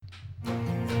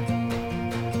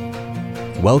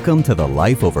Welcome to the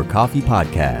Life Over Coffee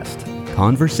podcast,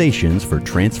 conversations for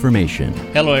transformation.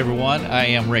 Hello, everyone. I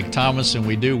am Rick Thomas, and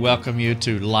we do welcome you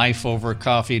to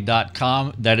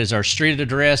lifeovercoffee.com. That is our street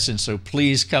address, and so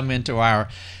please come into our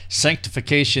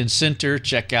Sanctification Center.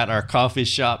 Check out our coffee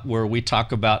shop where we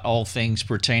talk about all things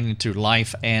pertaining to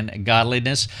life and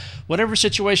godliness. Whatever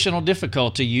situational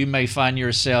difficulty you may find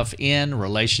yourself in,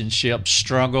 relationship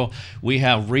struggle, we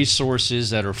have resources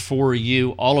that are for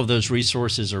you. All of those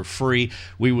resources are free.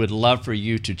 We would love for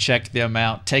you to check them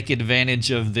out, take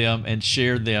advantage of them, and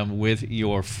share them with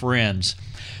your friends.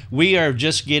 We are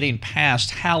just getting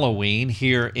past Halloween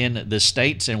here in the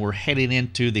States, and we're heading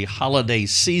into the holiday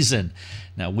season.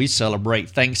 Now, we celebrate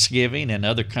Thanksgiving, and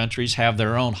other countries have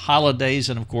their own holidays,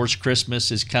 and of course, Christmas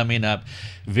is coming up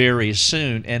very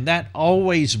soon. And that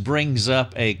always brings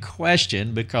up a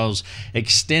question because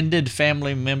extended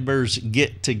family members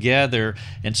get together.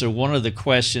 And so one of the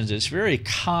questions that's very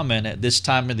common at this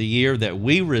time of the year that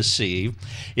we receive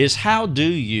is, how do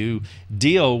you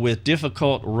deal with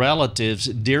difficult relatives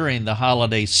during the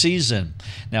holiday season?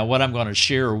 Now, what I'm going to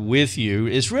share with you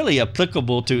is really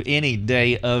applicable to any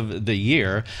day of the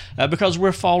year because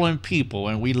we're fallen people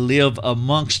and we live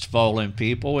amongst fallen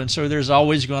people. And so there's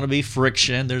always going to be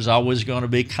friction. There's always going to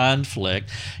be conflict.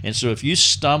 And so if you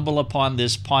stumble upon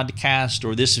this podcast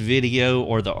or this video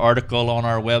or the article on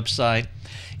our website,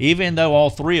 even though all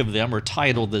three of them are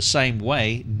titled the same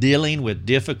way, dealing with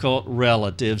difficult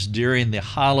relatives during the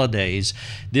holidays,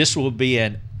 this will be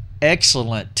an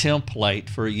excellent template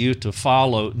for you to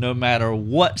follow no matter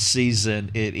what season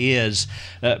it is,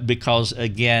 because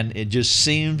again, it just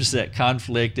seems that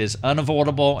conflict is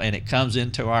unavoidable and it comes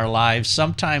into our lives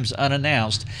sometimes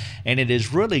unannounced, and it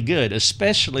is really good,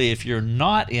 especially if you're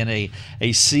not in a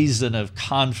season of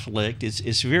conflict.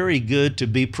 It's very good to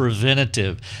be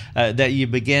preventative, that you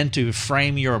begin to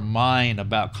frame your mind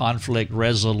about conflict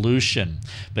resolution.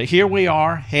 But here we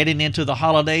are heading into the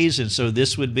holidays, and so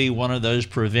this would be one of those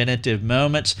preventative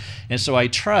moments. And so I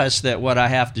trust that what I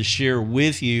have to share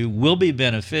with you will be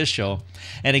beneficial.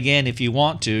 And again, if you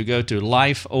want to, go to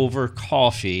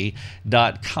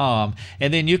lifeovercoffee.com,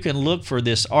 and then you can look for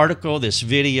this article, this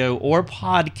video, or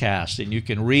podcast, and you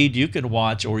can read, you can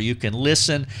watch, or you can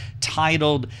listen,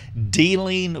 titled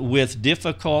Dealing with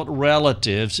Difficult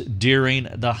Relatives During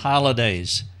the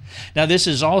Holidays. Now, this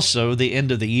is also the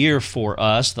end of the year for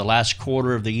us, the last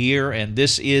quarter of the year, and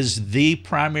this is the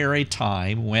primary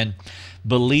time when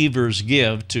believers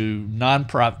give to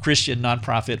Christian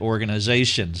nonprofit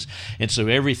organizations. And so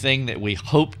everything that we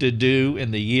hope to do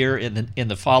in the year, in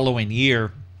the following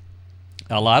year,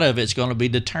 a lot of it's going to be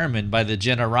determined by the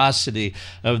generosity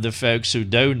of the folks who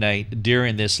donate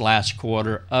during this last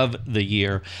quarter of the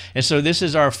year. And so this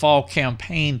is our fall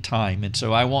campaign time. And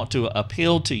so I want to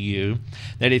appeal to you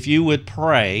that if you would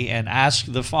pray and ask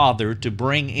the Father to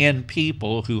bring in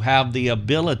people who have the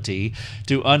ability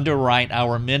to underwrite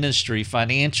our ministry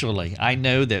financially. I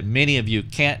know that many of you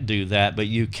can't do that, but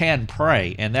you can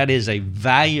pray. And that is a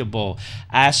valuable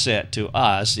asset to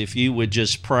us if you would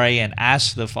just pray and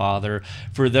ask the Father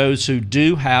for those who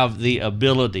do have the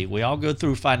ability. We all go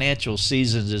through financial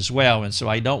seasons as well, and so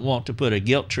I don't want to put a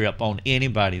guilt trip on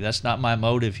anybody. That's not my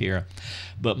motive here.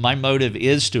 But my motive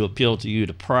is to appeal to you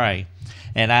to pray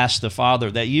and ask the Father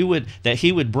that He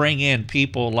would bring in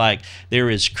people like there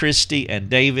is Christy and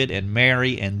David and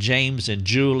Mary and James and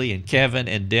Julie and Kevin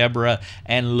and Deborah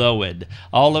and Loid.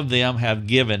 All of them have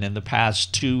given in the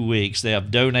past 2 weeks. They have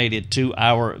donated to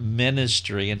our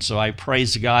ministry, and so I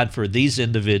praise God for these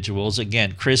individuals.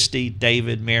 Again, Christy,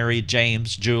 David, Mary,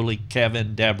 James, Julie,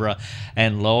 Kevin, Deborah,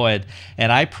 and Loid.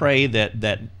 And I pray that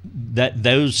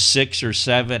those 6 or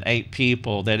 7, 8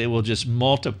 people, that it will just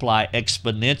multiply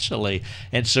exponentially.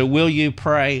 And so will you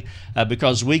pray?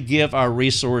 Because we give our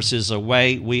resources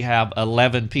away. We have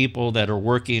 11 people that are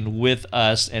working with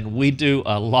us, and we do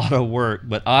a lot of work.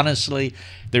 But honestly,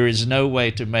 there is no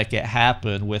way to make it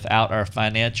happen without our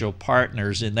financial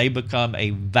partners, and they become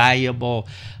a valuable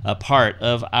part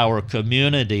of our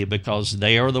community because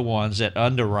they are the ones that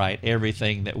underwrite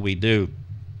everything that we do.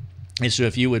 And so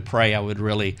if you would pray, I would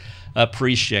really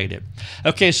appreciate it.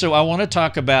 Okay, so I want to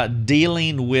talk about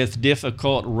dealing with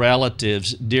difficult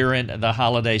relatives during the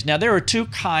holidays. Now, there are two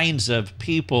kinds of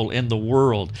people in the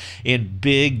world in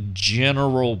big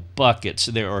general buckets.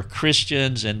 There are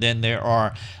Christians, and then there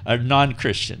are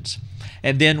non-Christians.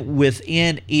 And then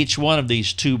within each one of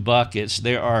these two buckets,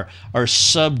 there are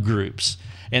subgroups.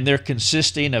 And they're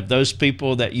consisting of those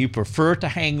people that you prefer to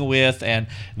hang with and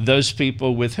those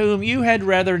people with whom you had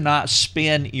rather not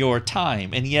spend your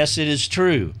time. And yes, it is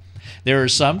true. There are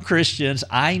some Christians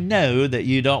I know that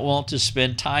you don't want to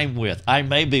spend time with. I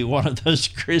may be one of those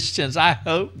Christians. I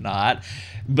hope not,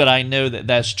 but I know that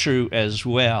that's true as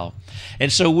well.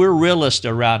 And so we're realists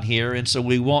around here, and so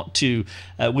we want to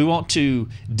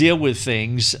deal with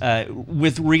things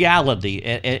with reality,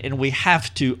 and we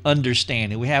have to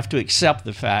understand, and we have to accept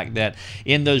the fact that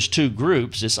in those two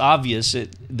groups, it's obvious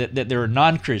that there are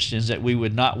non-Christians that we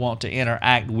would not want to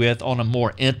interact with on a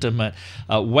more intimate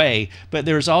way, but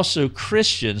there's also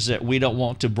Christians that we don't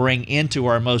want to bring into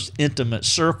our most intimate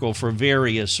circle for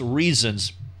various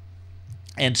reasons.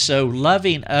 And so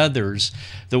loving others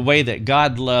the way that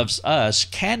God loves us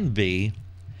can be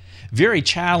very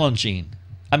challenging.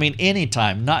 I mean,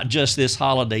 anytime, not just this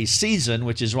holiday season,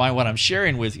 which is why what I'm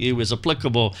sharing with you is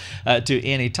applicable to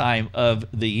any time of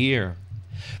the year.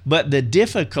 But the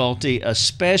difficulty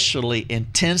especially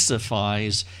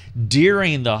intensifies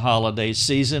during the holiday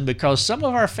season because some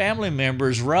of our family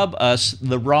members rub us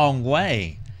the wrong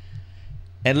way.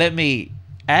 And let me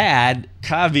add,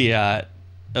 caveat,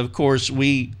 of course,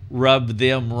 we rub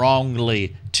them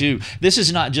wrongly too. This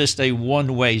is not just a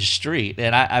one-way street,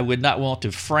 and I would not want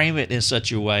to frame it in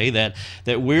such a way that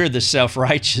we're the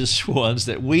self-righteous ones,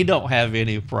 that we don't have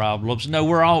any problems. No,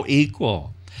 we're all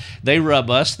equal. They rub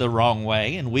us the wrong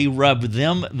way, and we rub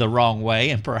them the wrong way,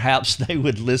 and perhaps they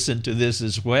would listen to this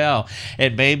as well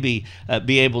and maybe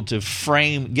be able to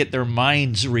get their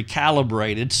minds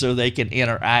recalibrated so they can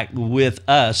interact with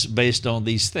us based on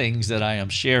these things that I am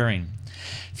sharing.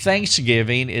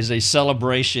 Thanksgiving is a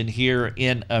celebration here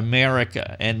in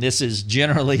America, and this is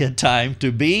generally a time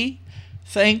to be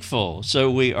thankful, so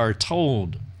we are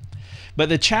told. But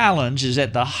the challenge is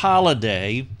that the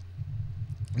holidays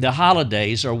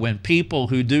are when people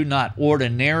who do not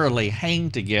ordinarily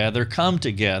hang together come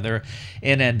together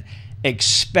in an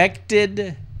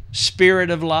expected spirit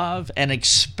of love, an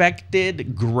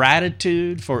expected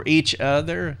gratitude for each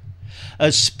other,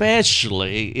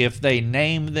 especially if they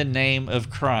name the name of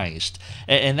Christ.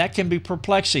 And that can be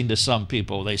perplexing to some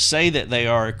people. They say that they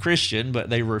are a Christian, but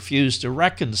they refuse to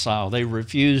reconcile. They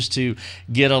refuse to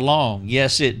get along.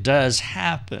 Yes, it does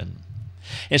happen.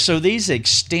 And so these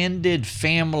extended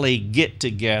family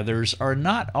get-togethers are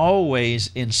not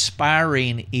always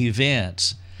inspiring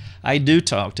events. I do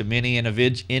talk to many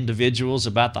individuals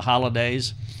about the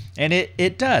holidays, and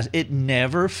it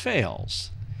never fails.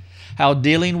 How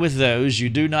dealing with those you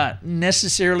do not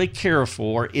necessarily care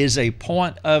for is a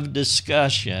point of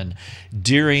discussion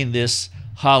during this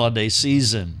holiday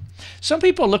season. Some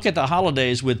people look at the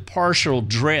holidays with partial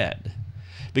dread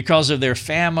because of their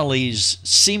family's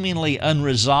seemingly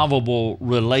unresolvable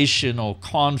relational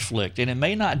conflict. And it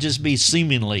may not just be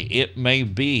seemingly, it may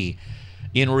be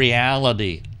in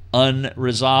reality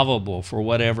unresolvable for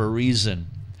whatever reason.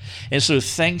 And so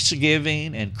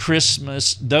Thanksgiving and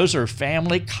Christmas, those are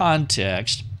family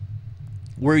contexts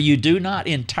where you do not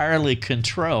entirely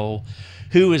control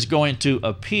who is going to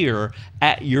appear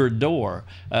at your door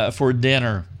for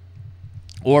dinner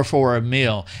or for a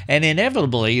meal. And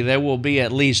inevitably, there will be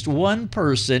at least one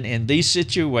person in these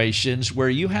situations where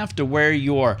you have to wear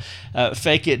your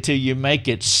fake it till you make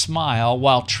it smile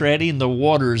while treading the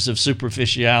waters of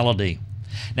superficiality.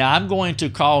 Now, I'm going to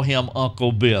call him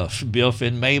Uncle Biff. Biff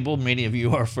and Mabel, many of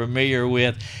you are familiar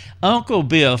with. Uncle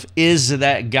Biff is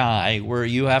that guy where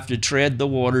you have to tread the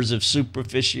waters of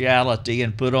superficiality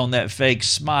and put on that fake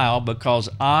smile because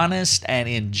honest and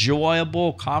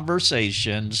enjoyable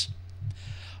conversations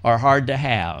are hard to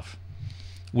have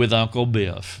with Uncle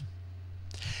Biff.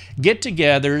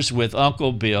 Get-togethers with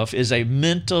Uncle Biff is a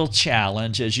mental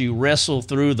challenge as you wrestle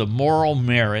through the moral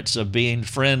merits of being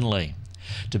friendly.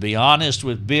 To be honest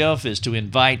with Biff is to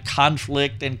invite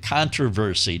conflict and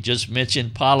controversy. Just mention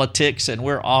politics and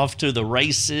we're off to the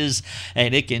races,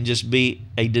 and it can just be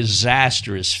a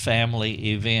disastrous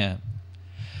family event.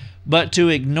 But to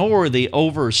ignore the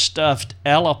overstuffed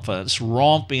elephants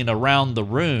romping around the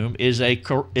room is a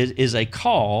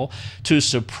call to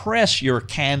suppress your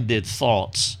candid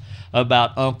thoughts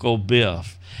about Uncle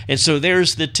Biff. And so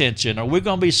there's the tension. Are we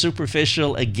going to be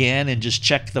superficial again and just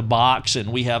check the box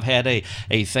and we have had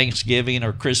a Thanksgiving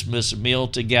or Christmas meal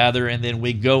together and then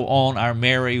we go on our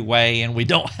merry way and we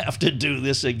don't have to do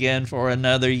this again for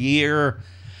another year?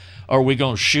 Or are we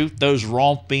going to shoot those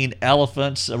romping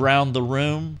elephants around the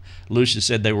room? Lucia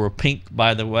said they were pink,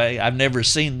 by the way. I've never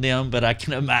seen them, but I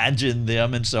can imagine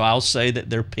them, and so I'll say that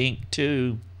they're pink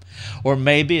too. Or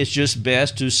maybe it's just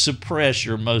best to suppress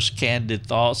your most candid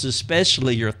thoughts,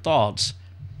 especially your thoughts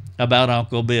about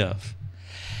Uncle Biff.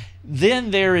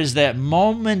 Then there is that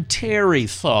momentary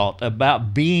thought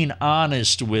about being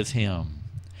honest with him.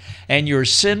 and your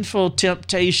sinful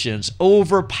temptations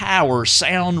overpower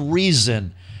sound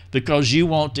reason because you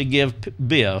want to give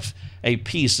Biff a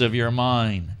piece of your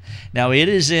mind. Now, it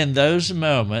is in those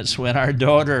moments when our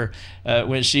daughter,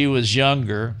 when she was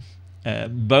younger,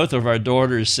 both of our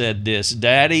daughters said this,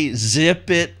 "Daddy, zip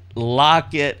it,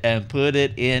 lock it, and put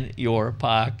it in your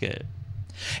pocket."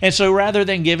 And so rather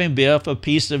than giving Biff a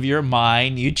piece of your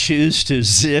mind, you choose to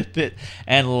zip it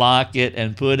and lock it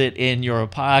and put it in your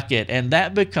pocket. And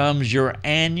that becomes your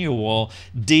annual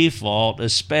default,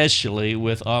 especially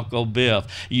with Uncle Biff.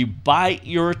 You bite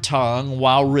your tongue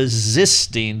while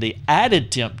resisting the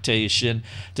added temptation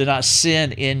to not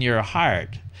sin in your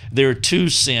heart. There are two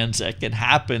sins that can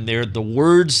happen there. The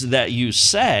words that you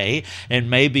say, and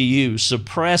maybe you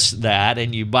suppress that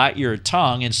and you bite your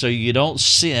tongue, and so you don't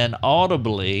sin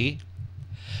audibly,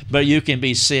 but you can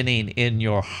be sinning in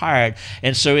your heart.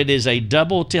 And so it is a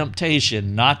double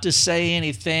temptation not to say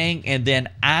anything and then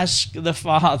ask the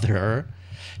Father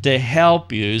to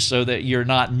help you so that you're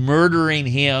not murdering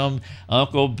him,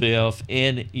 Uncle Biff,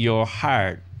 in your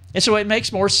heart. And so it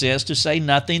makes more sense to say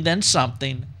nothing than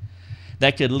something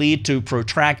that could lead to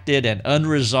protracted and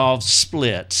unresolved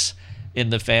splits in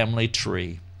the family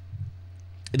tree.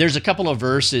 There's a couple of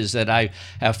verses that I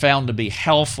have found to be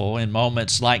helpful in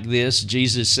moments like this.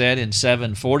 Jesus said in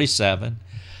 7:47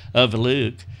 of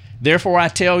Luke, "Therefore I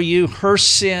tell you, her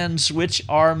sins, which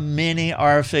are many,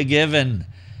 are forgiven,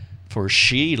 for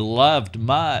she loved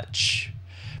much.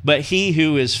 But he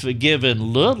who is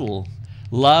forgiven little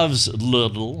loves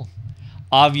little."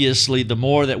 Obviously, the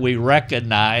more that we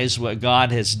recognize what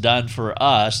God has done for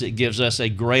us, it gives us a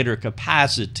greater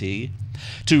capacity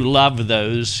to love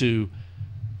those who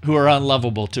are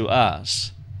unlovable to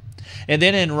us. And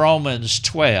then in Romans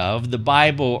 12, the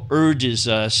Bible urges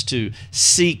us to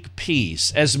seek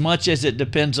peace as much as it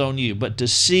depends on you, but to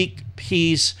seek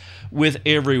peace with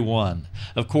everyone.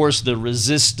 Of course, the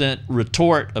resistant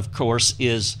retort, of course,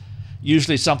 is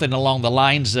usually something along the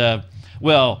lines of,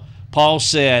 well, Paul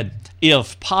said,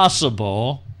 if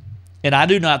possible, and I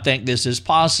do not think this is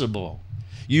possible.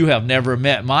 You have never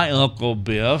met my Uncle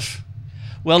Biff.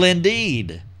 Well,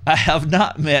 indeed, I have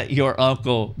not met your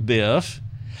Uncle Biff.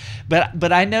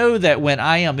 But I know that when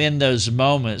I am in those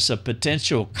moments of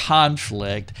potential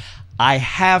conflict, I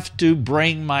have to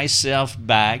bring myself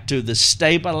back to the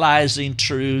stabilizing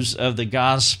truths of the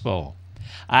gospel.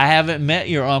 I haven't met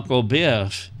your Uncle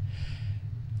Biff,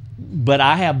 but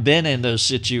I have been in those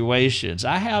situations.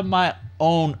 I have my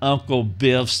own Uncle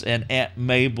Biffs and Aunt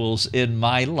Mabels in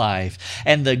my life.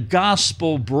 And the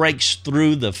gospel breaks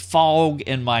through the fog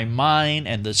in my mind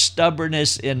and the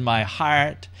stubbornness in my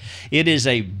heart. It is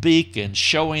a beacon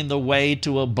showing the way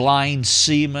to a blind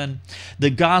seaman. The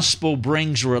gospel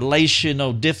brings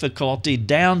relational difficulty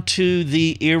down to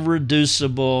the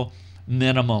irreducible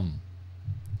minimum.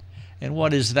 And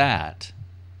what is that?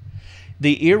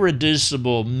 The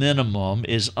irreducible minimum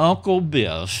is Uncle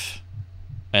Biff,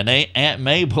 and Aunt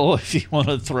Mabel, if you want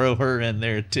to throw her in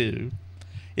there too,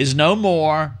 is no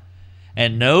more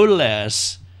and no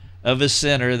less of a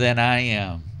sinner than I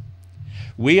am.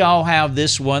 We all have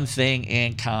this one thing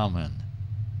in common.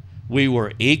 We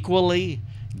were equally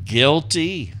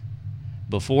guilty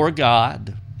before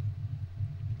God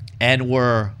and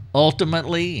were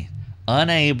ultimately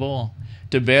unable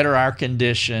to better our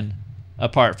condition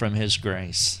apart from His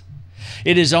grace.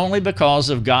 It is only because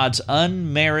of God's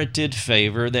unmerited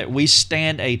favor that we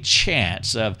stand a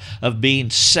chance of being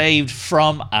saved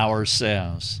from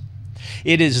ourselves.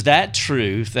 It is that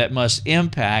truth that must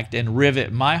impact and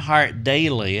rivet my heart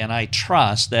daily, and I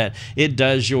trust that it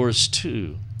does yours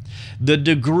too. The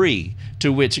degree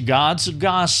to which God's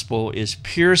gospel is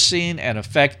piercing and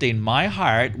affecting my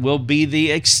heart will be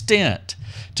the extent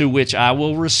to which I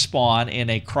will respond in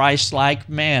a Christ-like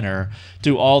manner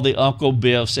to all the Uncle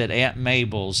Biffs and Aunt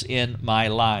Mabels in my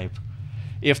life.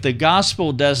 If the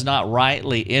gospel does not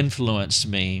rightly influence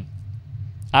me,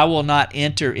 I will not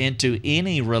enter into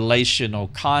any relational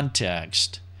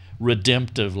context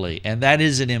redemptively. And that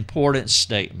is an important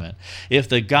statement. If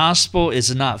the gospel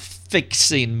is not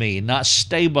fixing me, not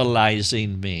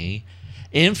stabilizing me,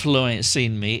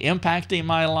 influencing me, impacting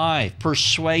my life,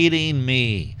 persuading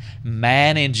me,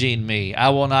 managing me, I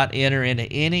will not enter into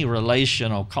any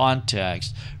relational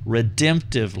context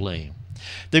redemptively.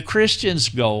 The Christian's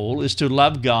goal is to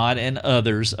love God and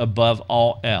others above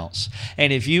all else.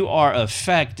 And if you are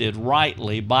affected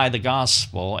rightly by the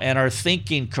gospel and are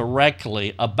thinking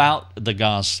correctly about the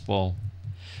gospel,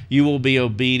 you will be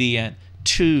obedient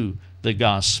to the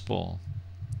gospel.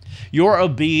 Your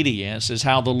obedience is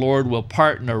how the Lord will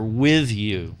partner with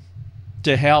you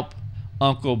to help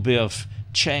Uncle Biff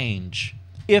change.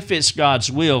 if it's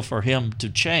God's will for him to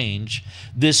change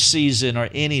this season or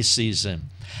any season.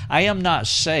 I am not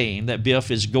saying that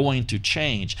Biff is going to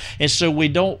change. And so we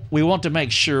want to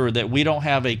make sure that we don't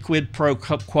have a quid pro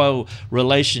quo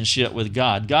relationship with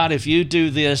God. God, if you do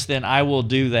this, then I will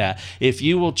do that. If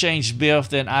you will change Biff,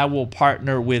 then I will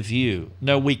partner with you.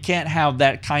 No, we can't have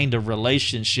that kind of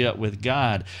relationship with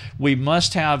God. We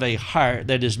must have a heart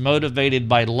that is motivated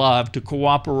by love to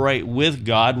cooperate with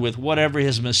God with whatever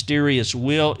his mysterious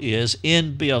will is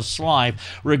in Biff's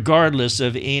life, regardless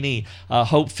of any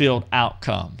hope-filled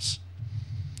outcomes.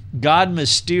 God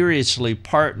mysteriously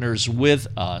partners with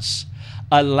us,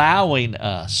 allowing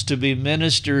us to be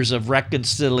ministers of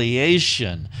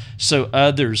reconciliation so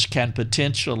others can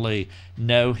potentially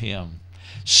know him.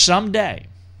 Someday,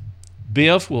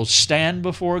 Biff will stand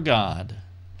before God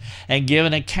and give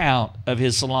an account of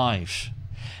his life.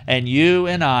 And you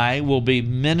and I will be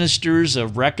ministers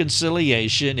of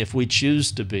reconciliation if we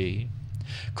choose to be,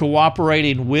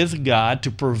 cooperating with God to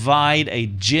provide a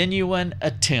genuine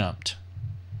attempt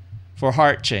for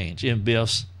heart change in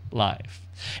Biff's life.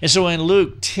 And so in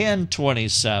Luke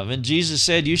 10:27, Jesus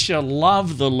said, you shall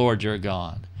love the Lord your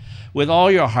God with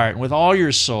all your heart, and with all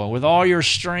your soul, and with all your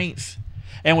strength,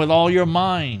 and with all your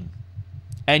mind,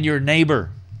 and your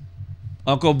neighbor,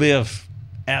 Uncle Biff,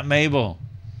 Aunt Mabel,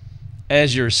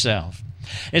 as yourself.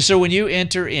 And so when you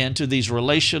enter into these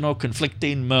relational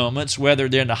conflicting moments, whether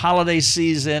they're in the holiday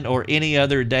season or any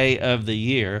other day of the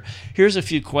year, here's a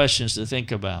few questions to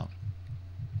think about.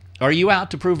 Are you out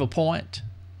to prove a point?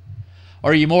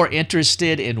 Are you more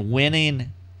interested in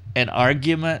winning an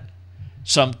argument?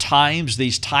 Sometimes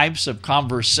these types of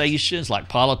conversations, like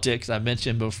politics I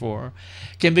mentioned before,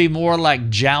 can be more like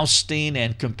jousting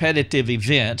and competitive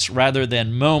events rather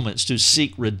than moments to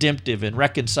seek redemptive and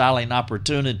reconciling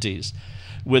opportunities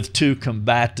with two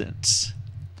combatants.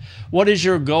 What is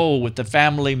your goal with the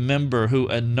family member who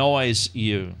annoys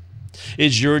you?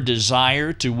 Is your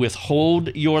desire to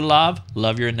withhold your love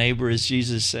your neighbor as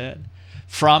Jesus said,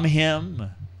 from him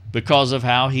because of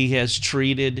how he has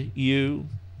treated you?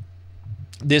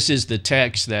 This is the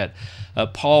text that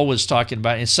Paul was talking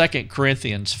about in 2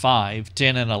 Corinthians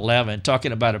 5:10 and 11,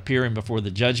 talking about appearing before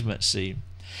the judgment seat.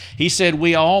 He said,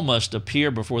 we all must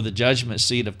appear before the judgment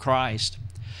seat of Christ,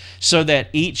 so that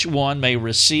each one may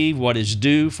receive what is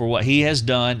due for what he has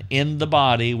done in the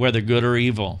body, whether good or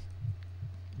evil.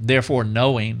 Therefore,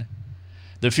 knowing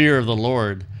the fear of the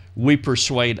Lord, we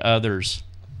persuade others.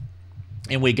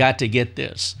 And we got to get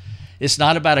this. It's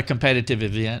not about a competitive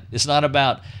event. It's not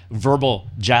about verbal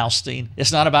jousting.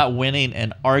 It's not about winning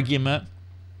an argument.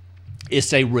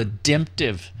 It's a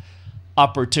redemptive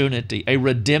opportunity, a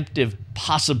redemptive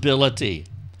possibility,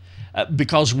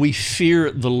 because we fear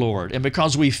the Lord. And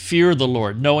because we fear the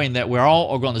Lord, knowing that we're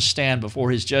all going to stand before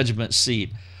his judgment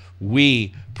seat,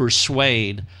 we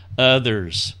persuade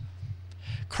others.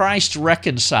 Christ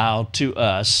reconciled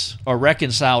us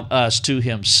to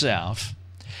himself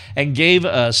and gave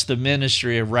us the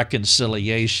ministry of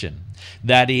reconciliation.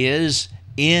 That is,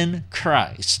 in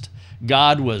Christ,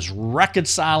 God was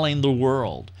reconciling the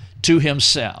world to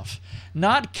himself,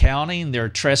 not counting their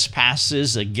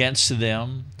trespasses against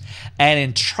them, and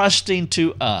entrusting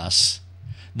to us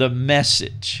the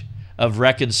message of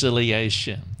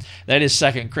reconciliation. That is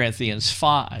 2 Corinthians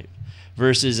 5,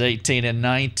 verses 18 and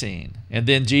 19. And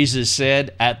then Jesus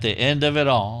said at the end of it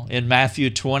all, in Matthew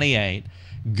 28,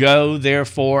 go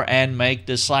therefore and make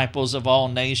disciples of all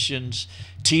nations,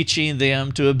 teaching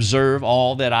them to observe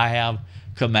all that I have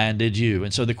commanded you.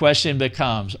 And so the question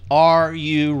becomes, are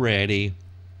you ready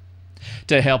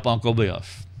to help Uncle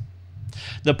Biff?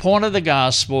 The point of the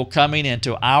gospel coming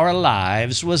into our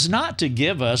lives was not to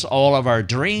give us all of our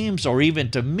dreams or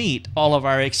even to meet all of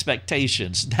our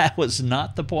expectations. That was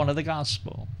not the point of the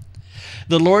gospel.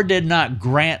 The Lord did not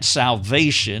grant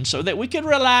salvation so that we could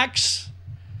relax,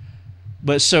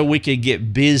 but so we could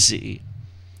get busy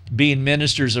being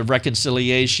ministers of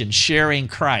reconciliation, sharing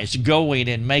Christ, going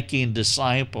and making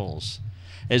disciples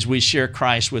as we share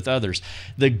Christ with others.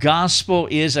 The gospel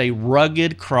is a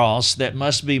rugged cross that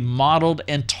must be modeled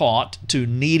and taught to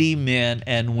needy men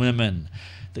and women.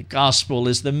 The gospel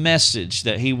is the message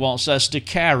that he wants us to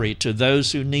carry to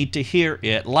those who need to hear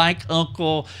it, like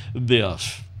Uncle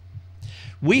Biff.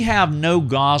 We have no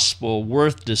gospel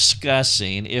worth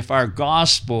discussing if our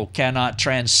gospel cannot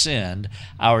transcend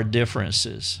our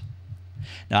differences.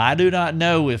 Now, I do not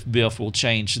know if Biff will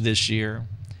change this year,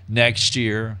 next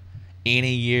year,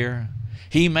 any year.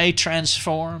 He may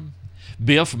transform.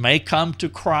 Biff may come to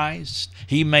Christ.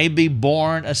 He may be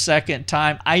born a second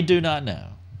time. I do not know.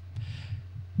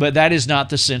 But that is not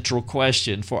the central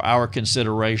question for our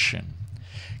consideration.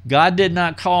 God did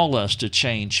not call us to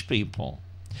change people.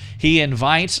 He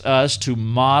invites us to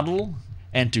model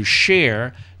and to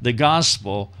share the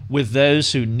gospel with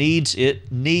those who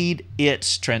need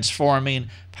its transforming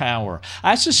power.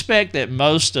 I suspect that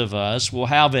most of us will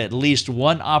have at least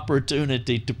one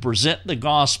opportunity to present the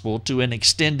gospel to an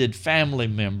extended family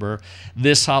member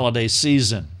this holiday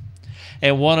season.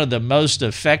 And one of the most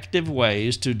effective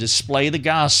ways to display the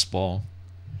gospel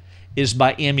is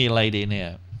by emulating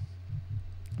it,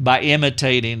 by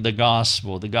imitating the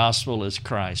gospel. The gospel is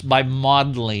Christ, by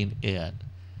modeling it.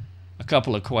 A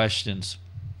couple of questions.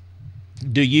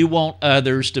 Do you want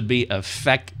others to be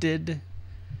affected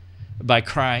by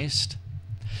Christ?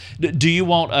 Do you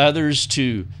want others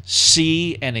to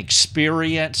see and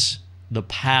experience the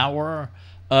power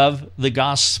of the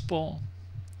gospel?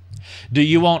 Do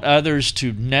you want others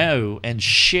to know and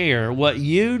share what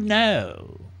you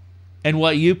know and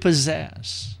what you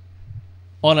possess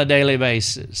on a daily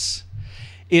basis?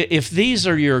 If these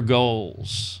are your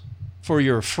goals for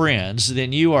your friends,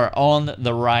 then you are on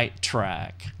the right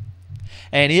track.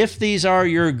 And if these are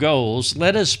your goals,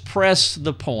 let us press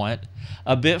the point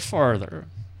a bit further,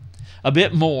 a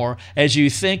bit more, as you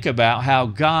think about how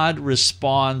God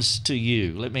responds to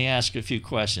you. Let me ask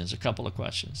a couple of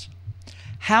questions.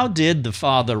 How did the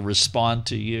Father respond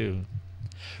to you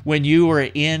when you were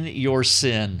in your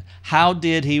sin? How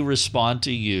did He respond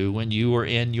to you when you were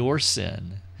in your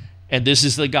sin? And this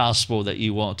is the gospel that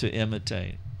you want to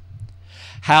imitate.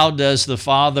 How does the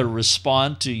Father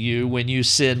respond to you when you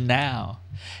sin now?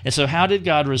 And so how did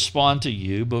God respond to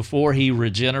you before He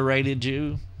regenerated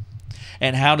you?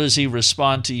 And how does He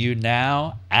respond to you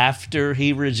now after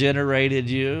He regenerated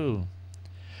you?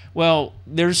 Well,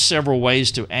 there's several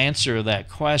ways to answer that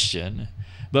question,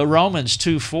 but Romans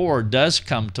 2:4 does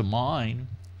come to mind.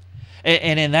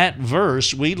 And in that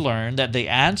verse, we learn that the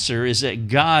answer is that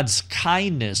God's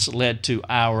kindness led to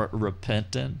our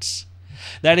repentance.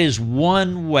 That is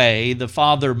one way the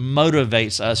Father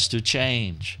motivates us to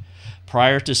change.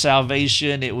 Prior to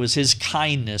salvation, it was His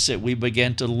kindness that we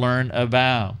began to learn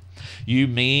about. You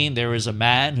mean there is a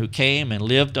man who came and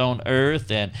lived on earth,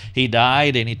 and He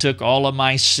died and He took all of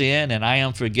my sin, and I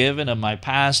am forgiven of my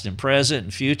past and present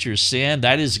and future sin?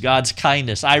 That is God's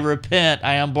kindness. I repent.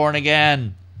 I am born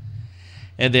again.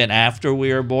 And then after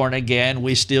we are born again,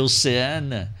 we still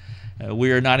sin.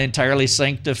 We are not entirely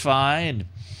sanctified.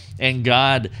 And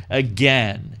God,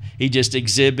 again, He just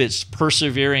exhibits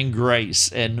persevering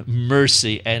grace and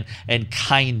mercy and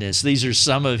kindness. These are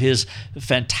some of His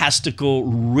fantastical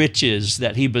riches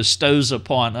that He bestows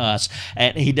upon us.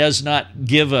 And He does not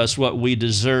give us what we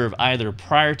deserve either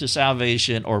prior to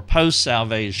salvation or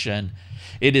post-salvation.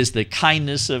 It is the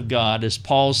kindness of God, as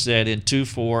Paul said in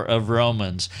 2:4 of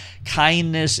Romans.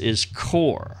 Kindness is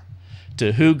core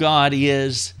to who God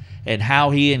is and how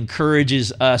He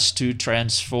encourages us to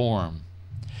transform.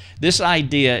 This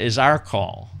idea is our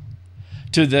call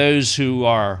to those who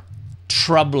are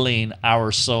troubling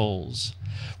our souls.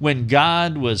 When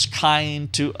God was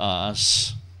kind to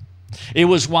us, it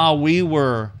was while we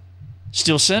were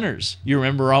still sinners. You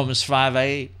remember Romans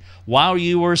 5:8? While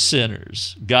you were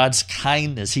sinners, God's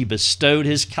kindness, He bestowed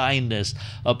His kindness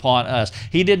upon us.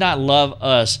 He did not love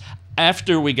us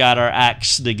after we got our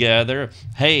acts together.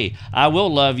 Hey, I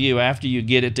will love you after you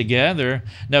get it together.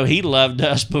 No, He loved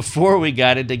us before we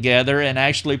got it together and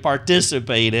actually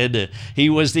participated. He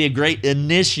was the great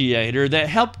initiator that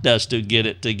helped us to get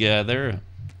it together.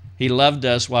 He loved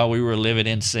us while we were living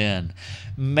in sin.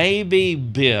 Maybe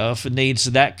Biff needs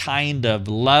that kind of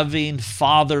loving,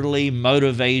 fatherly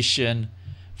motivation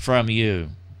from you.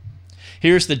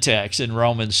 Here's the text in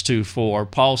Romans 2:4.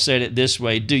 Paul said it this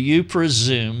way: do you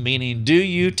presume, meaning do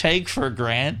you take for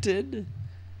granted?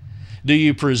 Do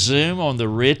you presume on the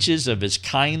riches of His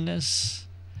kindness,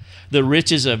 the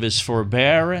riches of His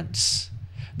forbearance,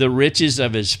 the riches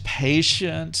of His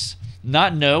patience,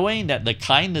 not knowing that the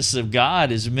kindness of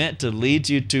God is meant to lead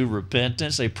you to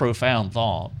repentance? A profound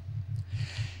thought.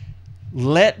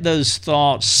 Let those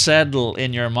thoughts settle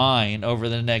in your mind over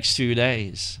the next few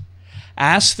days.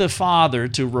 Ask the Father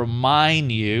to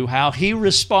remind you how He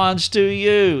responds to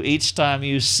you each time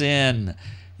you sin.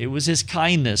 It was His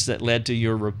kindness that led to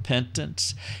your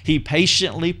repentance. He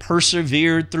patiently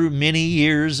persevered through many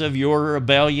years of your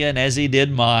rebellion as He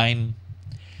did mine.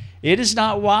 It is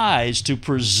not wise to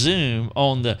presume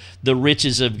on the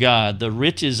riches of God, the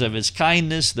riches of His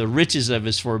kindness, the riches of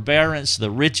His forbearance,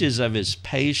 the riches of His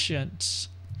patience.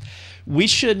 We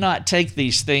should not take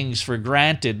these things for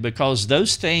granted, because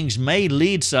those things may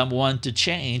lead someone to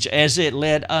change as it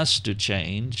led us to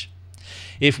change.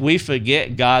 If we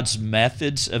forget God's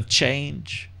methods of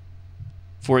change,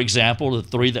 For example, the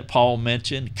three that Paul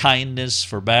mentioned, kindness,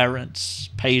 forbearance,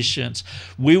 patience,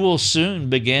 we will soon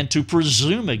begin to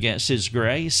presume against his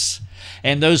grace.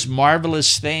 And those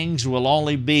marvelous things will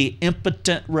only be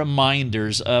impotent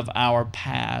reminders of our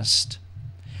past.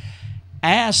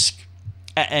 Ask,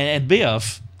 and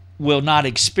Biff will not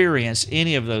experience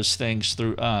any of those things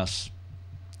through us.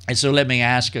 And so let me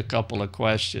ask a couple of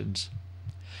questions.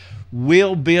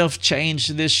 Will Biff change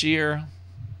this year?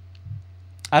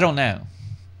 I don't know.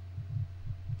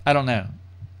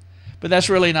 But that's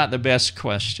really not the best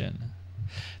question.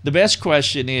 The best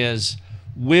question is,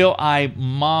 will I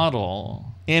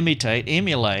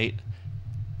emulate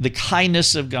the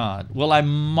kindness of God? Will I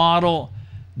model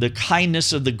the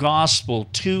kindness of the gospel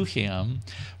to him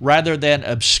rather than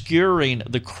obscuring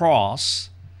the cross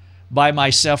by my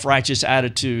self-righteous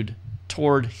attitude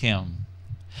toward him?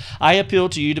 I appeal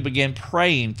to you to begin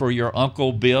praying for your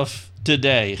Uncle Biff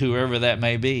today, whoever that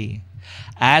may be,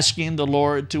 asking the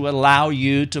Lord to allow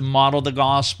you to model the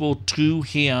gospel to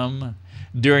him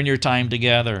during your time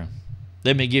together.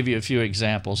 Let me give you a few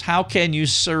examples. How can you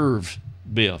serve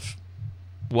Biff?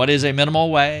 What is a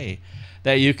minimal way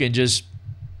that you can just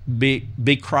be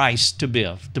Christ to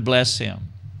Biff, to bless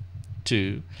him?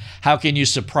 2, how can you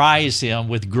surprise him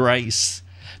with grace?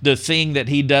 The thing that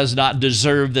he does not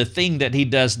deserve, the thing that he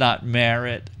does not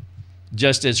merit,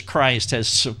 just as Christ has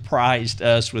surprised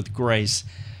us with grace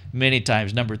many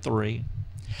times. Number 3,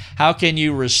 how can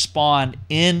you respond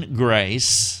in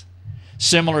grace,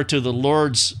 similar to the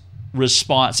Lord's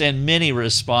response and many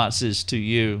responses to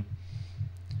you?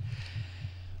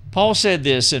 Paul said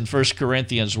this in 1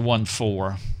 Corinthians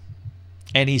 1:4,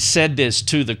 and he said this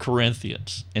to the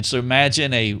Corinthians. And so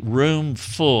imagine a room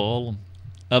full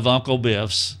of Uncle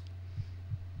Biffs,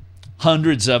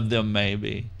 hundreds of them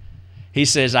maybe. He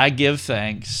says, I give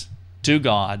thanks to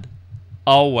God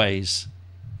always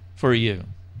for you.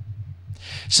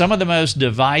 Some of the most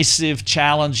divisive,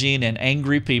 challenging, and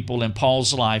angry people in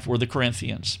Paul's life were the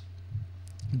Corinthians.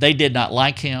 They did not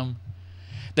like him.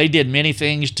 They did many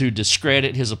things to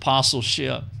discredit his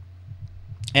apostleship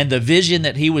and the vision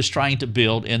that he was trying to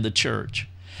build in the church.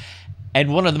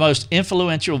 And one of the most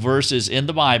influential verses in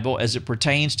the Bible as it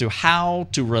pertains to how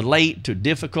to relate to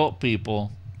difficult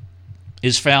people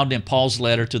is found in Paul's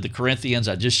letter to the Corinthians.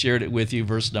 I just shared it with you,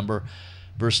 verse number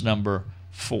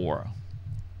 4.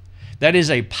 That is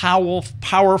a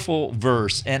powerful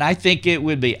verse, and I think it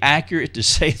would be accurate to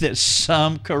say that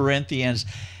some Corinthians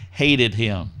hated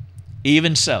him.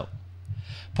 Even so,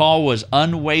 Paul was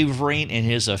unwavering in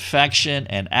his affection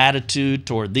and attitude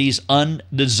toward these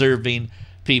undeserving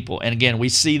people. And again, we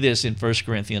see this in 1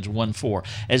 Corinthians 1:4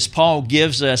 as Paul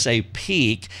gives us a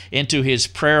peek into his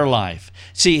prayer life.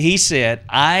 See, he said,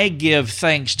 I give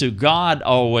thanks to God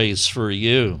always for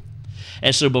you.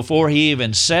 And so before he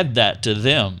even said that to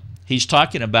them, he's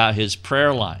talking about his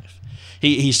prayer life.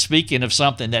 He's speaking of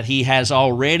something that he has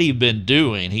already been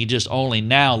doing. He just only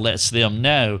now lets them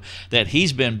know that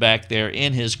he's been back there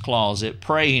in his closet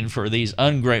praying for these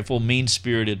ungrateful,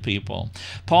 mean-spirited people.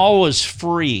 Paul was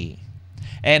free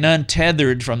and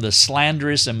untethered from the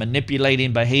slanderous and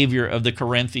manipulating behavior of the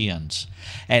Corinthians.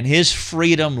 And his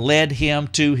freedom led him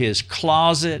to his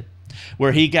closet,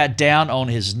 where he got down on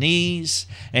his knees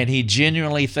and he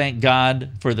genuinely thanked God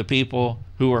for the people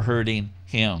who were hurting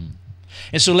him.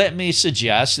 And so let me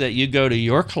suggest that you go to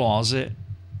your closet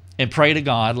and pray to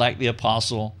God like the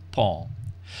Apostle Paul.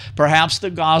 Perhaps the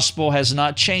gospel has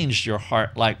not changed your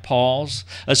heart like Paul's,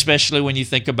 especially when you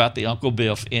think about the Uncle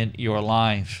Biff in your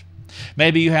life.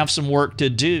 Maybe you have some work to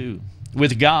do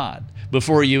with God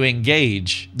before you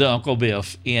engage the Uncle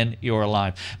Biff in your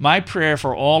life. My prayer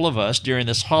for all of us during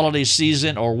this holiday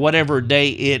season or whatever day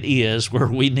it is where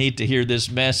we need to hear this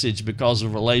message because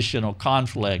of relational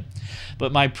conflict,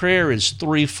 but my prayer is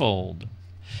threefold: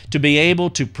 to be able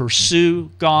to pursue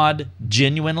God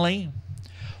genuinely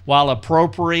while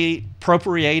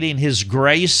appropriating His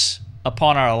grace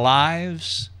upon our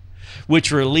lives, which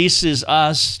releases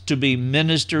us to be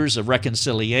ministers of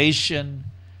reconciliation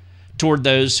toward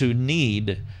those who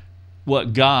need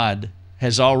what God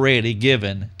has already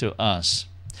given to us.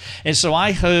 And so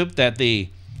I hope that the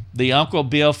Uncle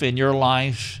Biff in your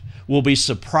life will be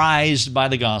surprised by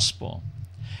the gospel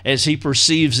as he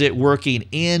perceives it working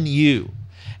in you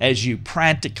as you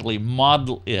practically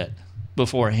model it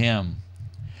before him.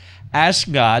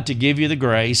 Ask God to give you the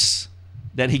grace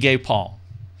that he gave Paul.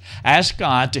 Ask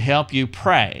God to help you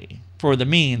pray for the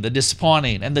mean, the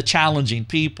disappointing, and the challenging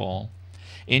people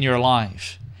in your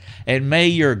life. And may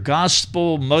your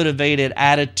gospel-motivated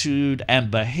attitude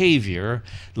and behavior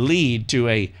lead to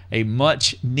a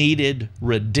much-needed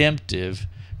redemptive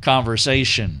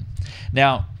conversation.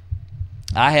 Now,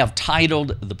 I have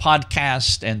titled the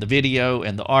podcast and the video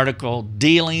and the article,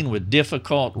 Dealing with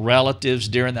Difficult Relatives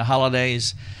During the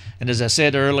Holidays. And as I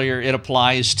said earlier, it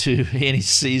applies to any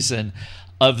season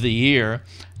of the year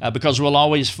because we'll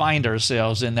always find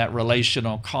ourselves in that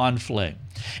relational conflict.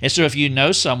 And so if you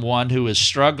know someone who is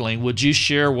struggling, would you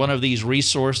share one of these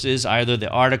resources, either the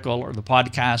article or the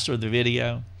podcast or the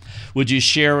video? Would you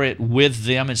share it with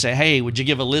them and say, hey, would you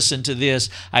give a listen to this?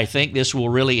 I think this will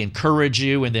really encourage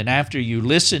you. And then after you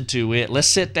listen to it, let's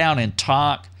sit down and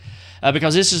talk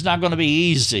because this is not going to be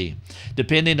easy.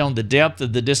 Depending on the depth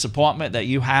of the disappointment that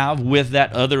you have with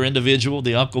that other individual,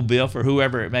 the Uncle Biff or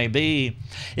whoever it may be,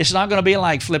 it's not going to be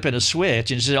like flipping a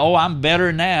switch and say, oh, I'm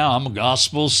better now. I'm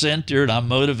gospel-centered. I'm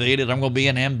motivated. I'm going to be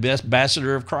an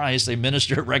ambassador of Christ, a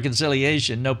minister of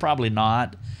reconciliation. No, probably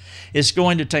not. It's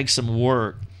going to take some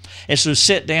work. And so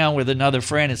sit down with another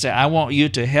friend and say, I want you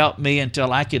to help me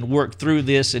until I can work through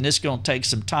this. And it's going to take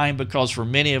some time because for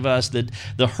many of us,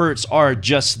 the hurts are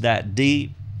just that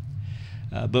deep.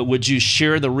 But would you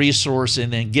share the resource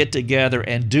and then get together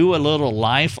and do a little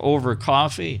life over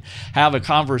coffee? Have a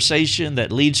conversation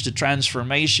that leads to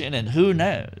transformation. And who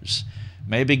knows,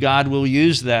 maybe God will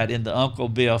use that in the Uncle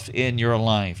Biff in your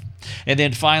life. And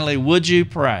then finally, would you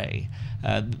pray?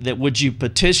 Would you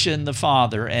petition the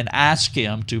Father and ask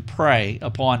Him to pray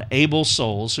upon able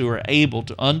souls who are able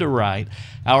to underwrite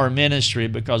our ministry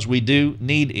because we do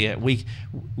need it. We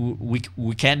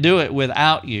can't do it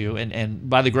without you.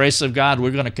 And by the grace of God, we're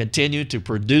going to continue to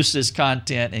produce this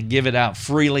content and give it out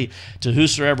freely to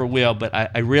whosoever will. But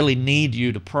I really need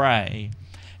you to pray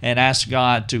and ask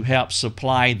God to help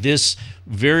supply this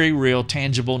very real,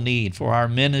 tangible need for our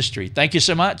ministry. Thank you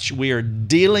so much. We are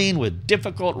dealing with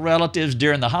difficult relatives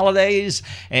during the holidays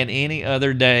and any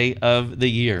other day of the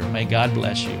year. May God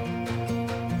bless you.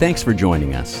 Thanks for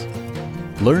joining us.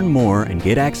 Learn more and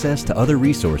get access to other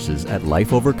resources at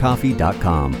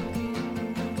lifeovercoffee.com.